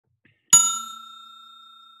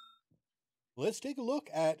Let's take a look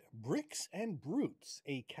at Bricks and Brutes,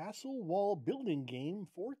 a castle wall building game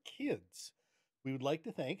for kids. We would like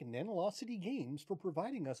to thank Nanolocity Games for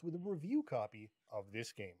providing us with a review copy of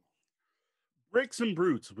this game. Bricks and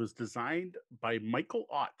Brutes was designed by Michael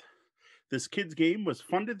Ott. This kids' game was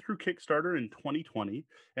funded through Kickstarter in 2020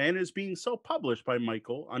 and is being self published by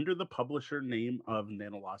Michael under the publisher name of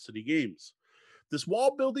Nanolocity Games. This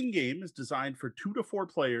wall building game is designed for 2 to 4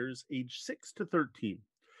 players aged 6 to 13.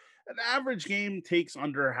 An average game takes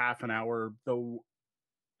under half an hour, though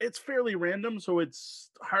it's fairly random, so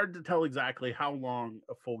it's hard to tell exactly how long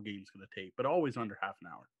a full game's going to take, but always under half an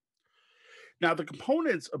hour. Now, the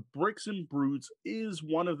components of Bricks and Brutes is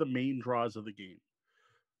one of the main draws of the game.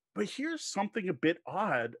 But here's something a bit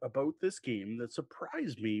odd about this game that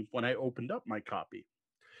surprised me when I opened up my copy.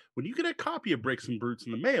 When you get a copy of Bricks and Brutes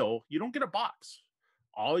in the mail, you don't get a box.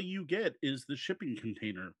 All you get is the shipping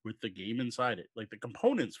container with the game inside it, like the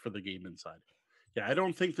components for the game inside it. Yeah, I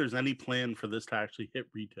don't think there's any plan for this to actually hit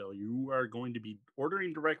retail. You are going to be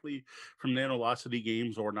ordering directly from Nanolocity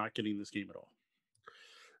Games or not getting this game at all.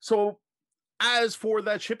 So as for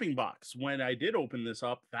that shipping box, when I did open this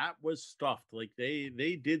up, that was stuffed. Like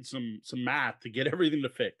they did some math to get everything to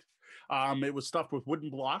fit. It was stuffed with wooden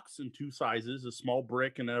blocks in two sizes, a small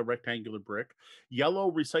brick and a rectangular brick,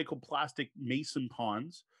 yellow recycled plastic mason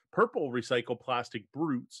pawns, purple recycled plastic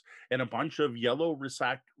brutes, and a bunch of yellow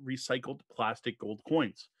recycled plastic gold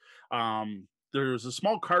coins. There's a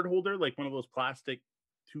small card holder, like one of those plastic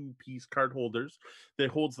two-piece card holders that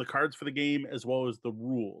holds the cards for the game as well as the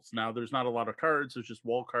rules. Now, there's not a lot of cards, there's just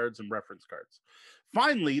wall cards and reference cards.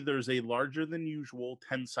 Finally, there's a larger than usual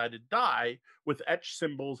 10-sided die with etched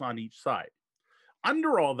symbols on each side.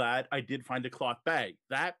 Under all that, I did find a cloth bag.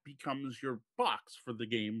 That becomes your box for the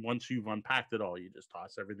game once you've unpacked it all. You just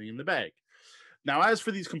toss everything in the bag. Now, as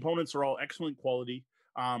for these components, they're all excellent quality.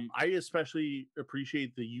 I especially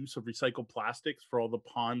appreciate the use of recycled plastics for all the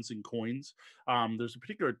pawns and coins. There's a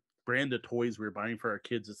particular brand of toys we were buying for our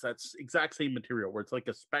kids. It's that exact same material where it's like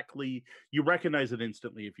a speckly. You recognize it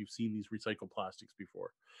instantly if you've seen these recycled plastics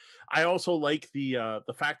before. I also like the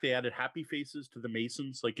fact they added happy faces to the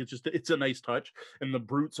masons. Like it's a nice touch, and the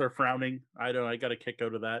brutes are frowning. I got a kick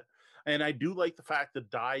out of that. And I do like the fact the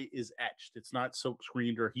die is etched. It's not silk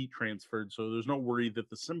screened or heat transferred, so there's no worry that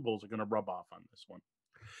the symbols are going to rub off on this one.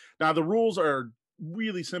 Now, the rules are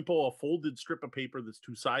really simple: a folded strip of paper that's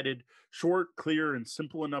two sided, short, clear, and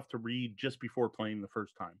simple enough to read just before playing the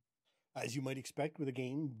first time. As you might expect with a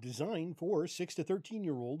game designed for 6 to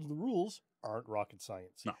 13-year-olds, the rules aren't rocket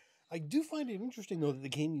science. No. I do find it interesting, though, that the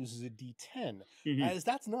game uses a D10, Mhm. as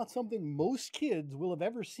that's not something most kids will have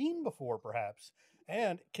ever seen before, perhaps,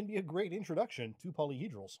 and can be a great introduction to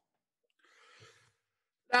polyhedrals.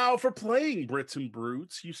 Now, for playing Brits and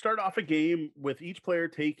Brutes, you start off a game with each player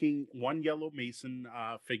taking one yellow mason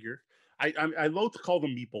figure. I loathe to call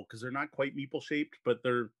them meeple because they're not quite meeple shaped, but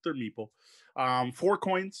they're meeple. 4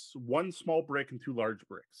 coins, one small brick, and two large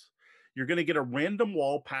bricks. You're going to get a random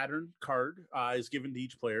wall pattern card is given to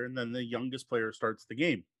each player, and then the youngest player starts the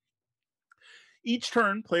game. Each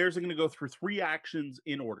turn, players are going to go through 3 actions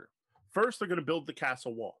in order. First, they're going to build the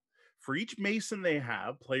castle wall. For each mason they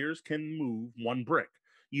have, players can move one brick,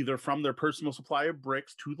 either from their personal supply of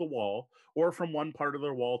bricks to the wall or from one part of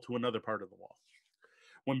their wall to another part of the wall.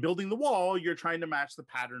 When building the wall, you're trying to match the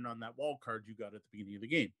pattern on that wall card you got at the beginning of the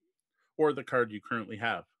game, or the card you currently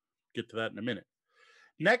have. Get to that in a minute.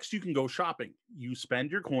 Next, you can go shopping. You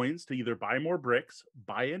spend your coins to either buy more bricks,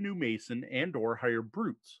 buy a new mason, and or hire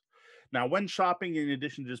brutes. Now, when shopping, in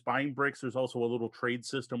addition to just buying bricks, there's also a little trade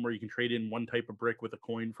system where you can trade in one type of brick with a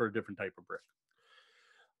coin for a different type of brick.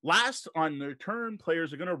 Last, on their turn,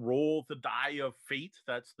 players are going to roll the die of fate.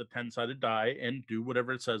 That's the 10-sided die, and do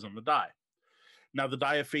whatever it says on the die. Now, the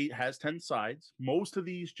die of fate has 10 sides. Most of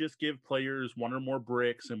these just give players one or more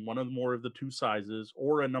bricks and one or more of the two sizes,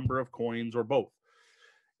 or a number of coins, or both.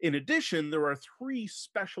 In addition, there are 3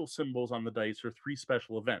 special symbols on the dice, or 3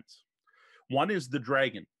 special events. One is the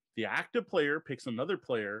dragon. The active player picks another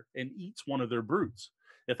player and eats one of their brutes.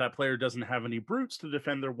 If that player doesn't have any brutes to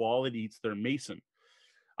defend their wall, it eats their mason.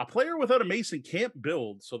 A player without a mason can't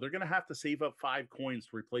build, so they're going to have to save up 5 coins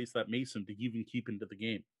to replace that mason to even keep into the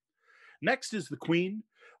game. Next is the queen.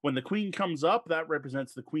 When the queen comes up, that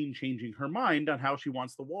represents the queen changing her mind on how she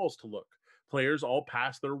wants the walls to look. Players all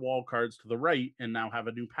pass their wall cards to the right and now have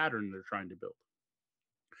a new pattern they're trying to build.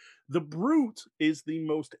 The brute is the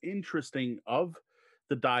most interesting of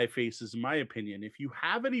the die faces, in my opinion. If you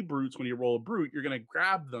have any brutes when you roll a brute, you're going to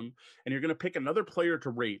grab them and you're going to pick another player to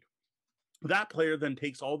raid. That player then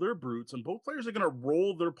takes all their brutes, and both players are going to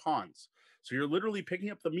roll their pawns. So you're literally picking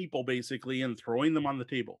up the meeple basically and throwing them on the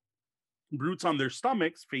table. Brutes on their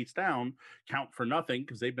stomachs face down count for nothing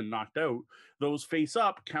because they've been knocked out. Those face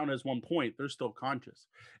up count as 1 point. They're still conscious.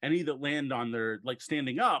 Any that land on their, like,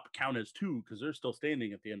 standing up count as 2 because they're still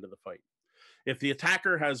standing at the end of the fight. If the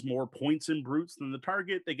attacker has more points in brutes than the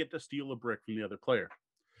target, they get to steal a brick from the other player.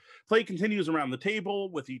 Play continues around the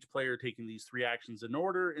table, with each player taking these 3 actions in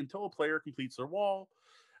order until a player completes their wall,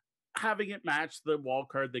 having it match the wall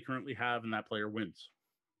card they currently have, and that player wins.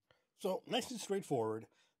 So nice and straightforward,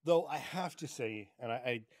 though I have to say, and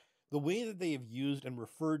I the way that they have used and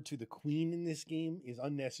referred to the queen in this game is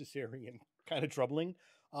unnecessary and kind of troubling.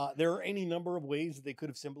 There are any number of ways that they could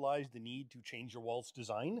have symbolized the need to change your wall's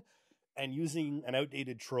design, and using an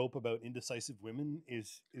outdated trope about indecisive women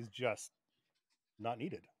is just not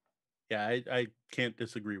needed. Yeah, I can't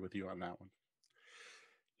disagree with you on that one.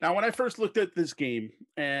 Now, when I first looked at this game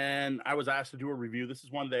and I was asked to do a review, this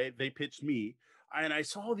is one they pitched me, and I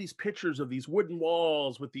saw these pictures of these wooden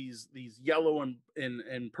walls with these yellow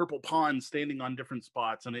and purple pawns standing on different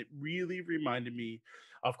spots, and it really reminded me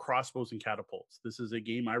of Crossbows and Catapults. This is a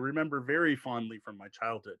game I remember very fondly from my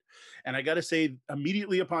childhood, and I got to say,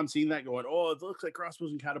 immediately upon seeing that, going, "Oh, it looks like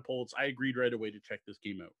Crossbows and Catapults," I agreed right away to check this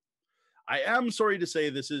game out. I am sorry to say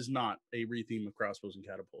this is not a retheme of Crossbows and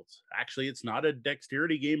Catapults. Actually, it's not a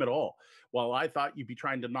dexterity game at all. While I thought you'd be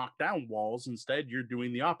trying to knock down walls, instead you're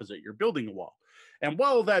doing the opposite. You're building a wall. And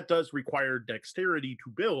while that does require dexterity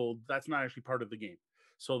to build, that's not actually part of the game.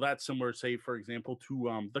 So that's similar, say, for example,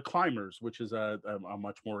 to The Climbers, which is a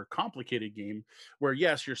much more complicated game where,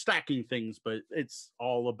 yes, you're stacking things, but it's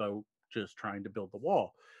all about just trying to build the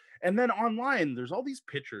wall. And then online, there's all these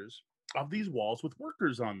pictures of these walls with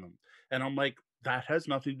workers on them. And I'm like, that has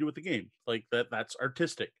nothing to do with the game. Like, that's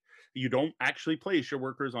artistic. You don't actually place your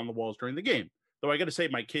workers on the walls during the game. Though I got to say,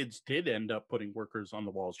 my kids did end up putting workers on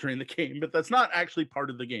the walls during the game, but that's not actually part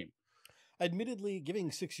of the game. Admittedly, giving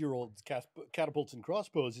 6-year-olds catapults and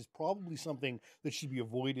crossbows is probably something that should be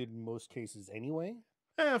avoided in most cases anyway.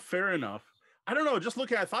 Fair enough. I don't know. Just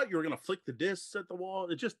looking, I thought you were going to flick the discs at the wall.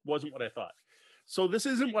 It just wasn't what I thought. So this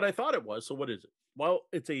isn't what I thought it was. So what is it? Well,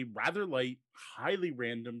 it's a rather light, highly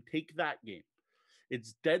random take that game.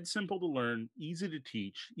 It's dead simple to learn, easy to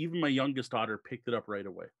teach. Even my youngest daughter picked it up right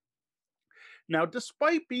away. Now,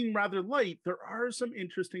 despite being rather light, there are some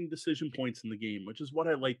interesting decision points in the game, which is what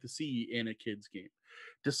I like to see in a kid's game.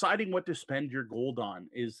 Deciding what to spend your gold on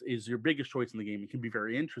is your biggest choice in the game. It can be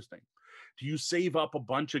very interesting. Do you save up a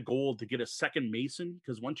bunch of gold to get a second mason?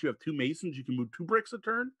 Because once you have 2 masons, you can move 2 bricks a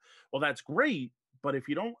turn. Well, that's great. But if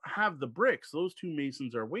you don't have the bricks, those 2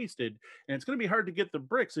 masons are wasted. And it's going to be hard to get the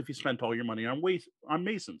bricks if you spent all your money on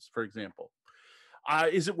masons, for example.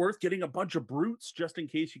 Is it worth getting a bunch of brutes just in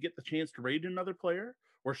case you get the chance to raid another player?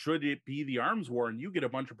 Or should it be the arms war and you get a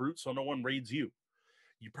bunch of brutes so no one raids you?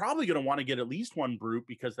 You're probably going to want to get at least 1 brute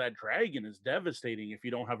because that dragon is devastating if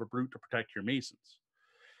you don't have a brute to protect your masons.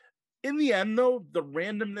 In the end, though, the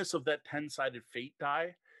randomness of that 10-sided fate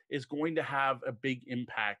die is going to have a big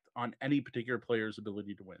impact on any particular player's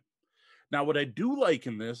ability to win. Now, what I do like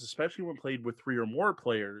in this, especially when played with 3 or more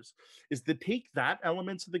players, is the take that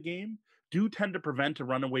elements of the game do tend to prevent a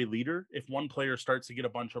runaway leader if one player starts to get a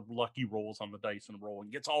bunch of lucky rolls on the dice in a row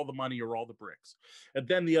and gets all the money or all the bricks. And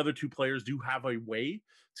then the other 2 players do have a way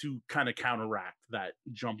to kind of counteract that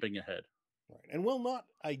jumping ahead. Right. And while not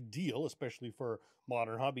ideal, especially for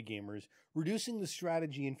modern hobby gamers, reducing the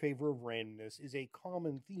strategy in favor of randomness is a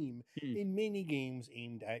common theme in many games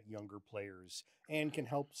aimed at younger players and can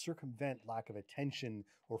help circumvent lack of attention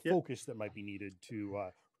or focus that might be needed to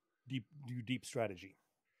do deep strategy.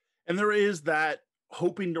 And there is that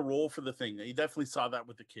hoping to roll for the thing. You definitely saw that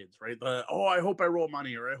with the kids, right? I hope I roll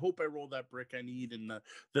money, or I hope I roll that brick I need. And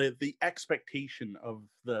the expectation of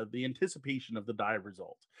the anticipation of the die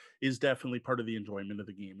result is definitely part of the enjoyment of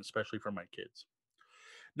the game, especially for my kids.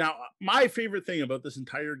 Now, my favorite thing about this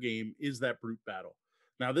entire game is that brute battle.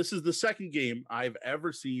 Now, this is the second game I've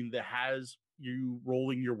ever seen that has you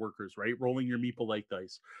rolling your workers, right? Rolling your meeple-like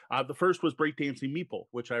dice. The first was Breakdancing Meeple,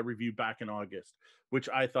 which I reviewed back in August, which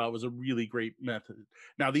I thought was a really great method.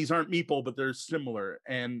 Now, these aren't meeple, but they're similar.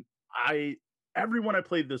 And everyone I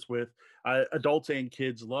played this with, adults and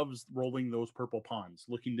kids, loves rolling those purple pawns,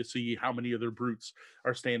 looking to see how many of their brutes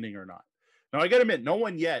are standing or not. Now, I got to admit, no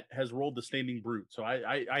one yet has rolled the standing brute. So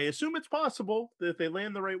I assume it's possible that if they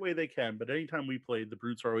land the right way, they can. But anytime we played, the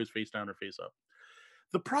brutes are always face down or face up.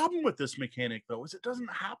 The problem with this mechanic, though, is it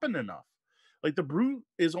doesn't happen enough. Like, the brute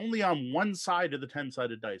is only on one side of the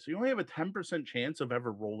 10-sided dice. So you only have a 10% chance of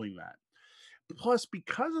ever rolling that. Plus,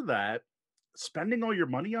 because of that, spending all your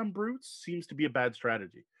money on brutes seems to be a bad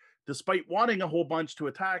strategy. Despite wanting a whole bunch to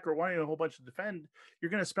attack or wanting a whole bunch to defend,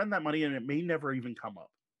 you're going to spend that money and it may never even come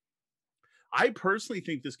up. I personally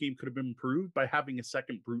think this game could have been improved by having a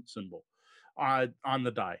second brute symbol on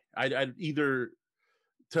the die. I'd either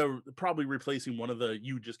to probably replacing one of the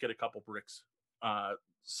you just get a couple bricks uh,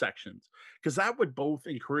 sections, because that would both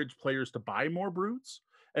encourage players to buy more brutes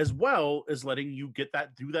as well as letting you get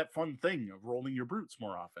that do that fun thing of rolling your brutes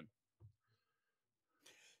more often.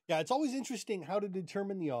 Yeah, it's always interesting how to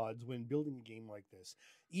determine the odds when building a game like this.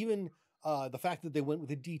 Even the fact that they went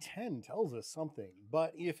with a D10 tells us something.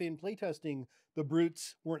 But if in playtesting the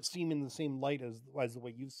brutes weren't seen in the same light as the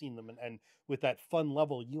way you've seen them, and with that fun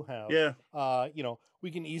level you have, Yeah,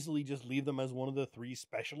 we can easily just leave them as one of the 3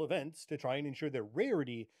 special events to try and ensure their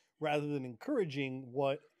rarity, rather than encouraging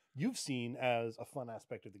what you've seen as a fun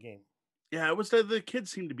aspect of the game. yeah, it was the kids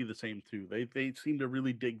seem to be the same too. They seem to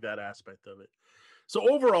really dig that aspect of it. So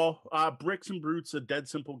overall, Bricks and Brutes, a dead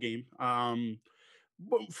simple game.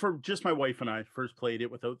 For just my wife and I first played it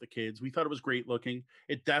without the kids. We thought it was great looking.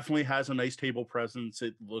 It definitely has a nice table presence.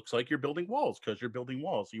 It looks like you're building walls because you're building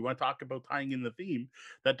walls. You want to talk about tying in the theme?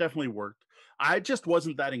 That definitely worked. I just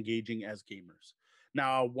wasn't that engaging as gamers.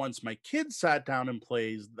 Now, once my kids sat down and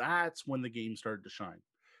plays, that's when the game started to shine.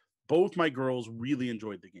 Both my girls really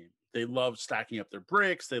enjoyed the game. They loved stacking up their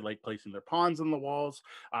bricks. They liked placing their pawns on the walls.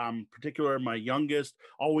 Particular, my youngest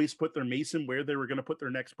always put their mason where they were going to put their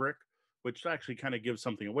next brick, which actually kind of gives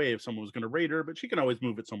something away if someone was going to raid her, but she can always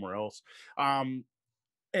move it somewhere else.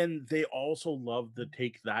 And they also love to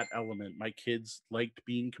take that element. My kids liked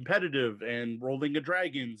being competitive and rolling a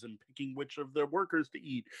dragons and picking which of their workers to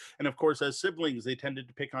eat. And of course, as siblings, they tended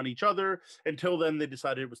to pick on each other until then they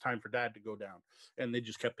decided it was time for dad to go down. And they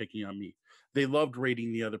just kept picking on me. They loved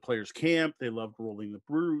raiding the other player's camp. They loved rolling the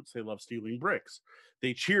brutes. They loved stealing bricks.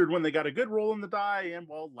 They cheered when they got a good roll in the die and,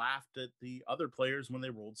 well, laughed at the other players when they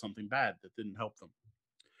rolled something bad that didn't help them.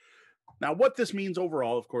 Now, what this means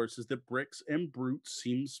overall, of course, is that Bricks and Brutes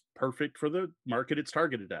seems perfect for the market it's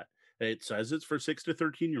targeted at. It says it's for 6 to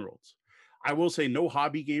 13-year-olds. I will say no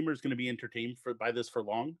hobby gamer is going to be entertained by this for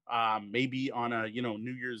long. Maybe on a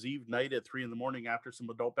New Year's Eve night at 3 a.m. after some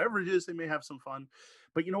adult beverages, they may have some fun.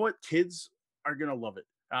 But you know what? Kids are going to love it.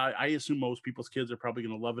 I assume most people's kids are probably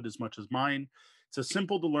going to love it as much as mine. It's a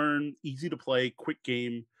simple to learn, easy to play, quick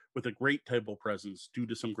game with a great table presence due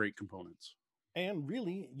to some great components. And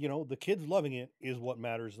really, the kids loving it is what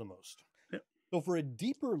matters the most. Yeah. So for a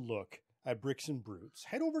deeper look at Bricks and Brutes,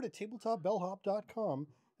 head over to tabletopbellhop.com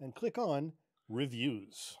and click on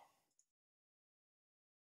Reviews.